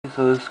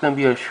So this is going to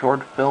be a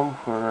short film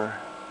for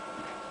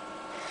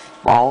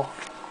ball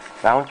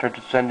bounce or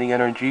descending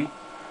energy.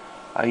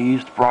 I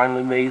used Brian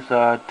LeMay's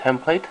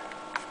template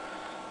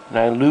and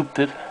I looped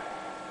it.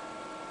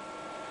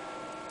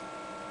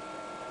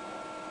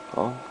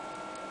 Go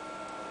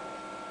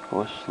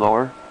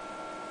slower.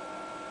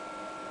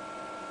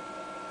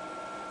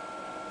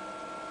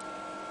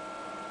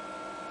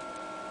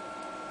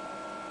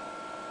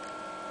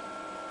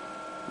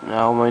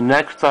 Now my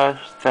next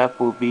step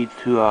will be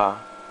to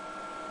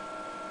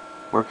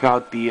work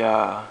out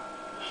the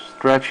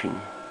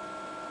stretching.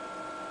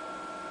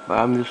 But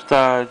I'm just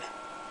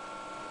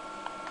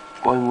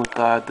going with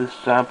this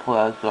sample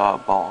as a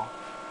ball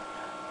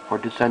for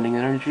descending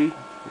energy.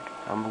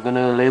 I'm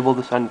gonna label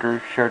this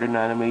under Sheridan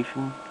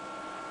animation.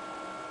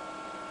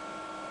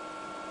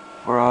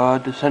 For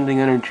descending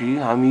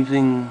energy, I'm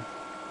using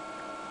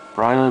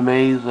Brian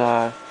LeMay's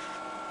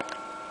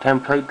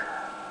template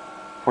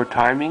for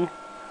timing.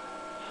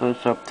 So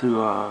it's up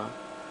to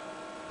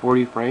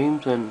 40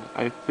 frames, and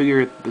I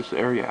figured this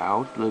area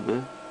out a little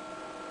bit,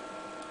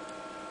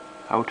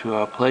 how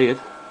to play it.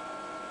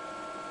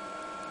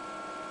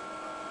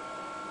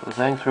 So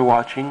thanks for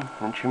watching.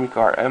 I'm Chimik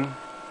RM.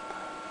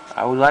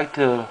 I would like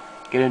to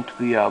get into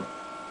the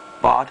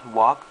bot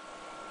walk.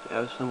 I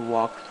have some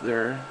walks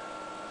there.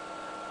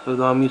 So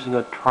now I'm using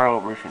a trial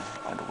version,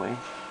 by the way.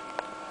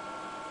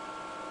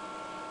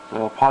 So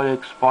it'll probably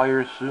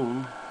expire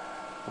soon.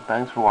 So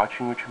thanks for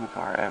watching. Chimik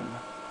RM.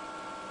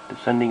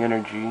 Descending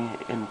energy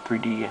in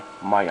 3D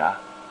Maya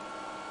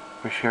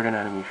for Sheridan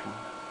animation.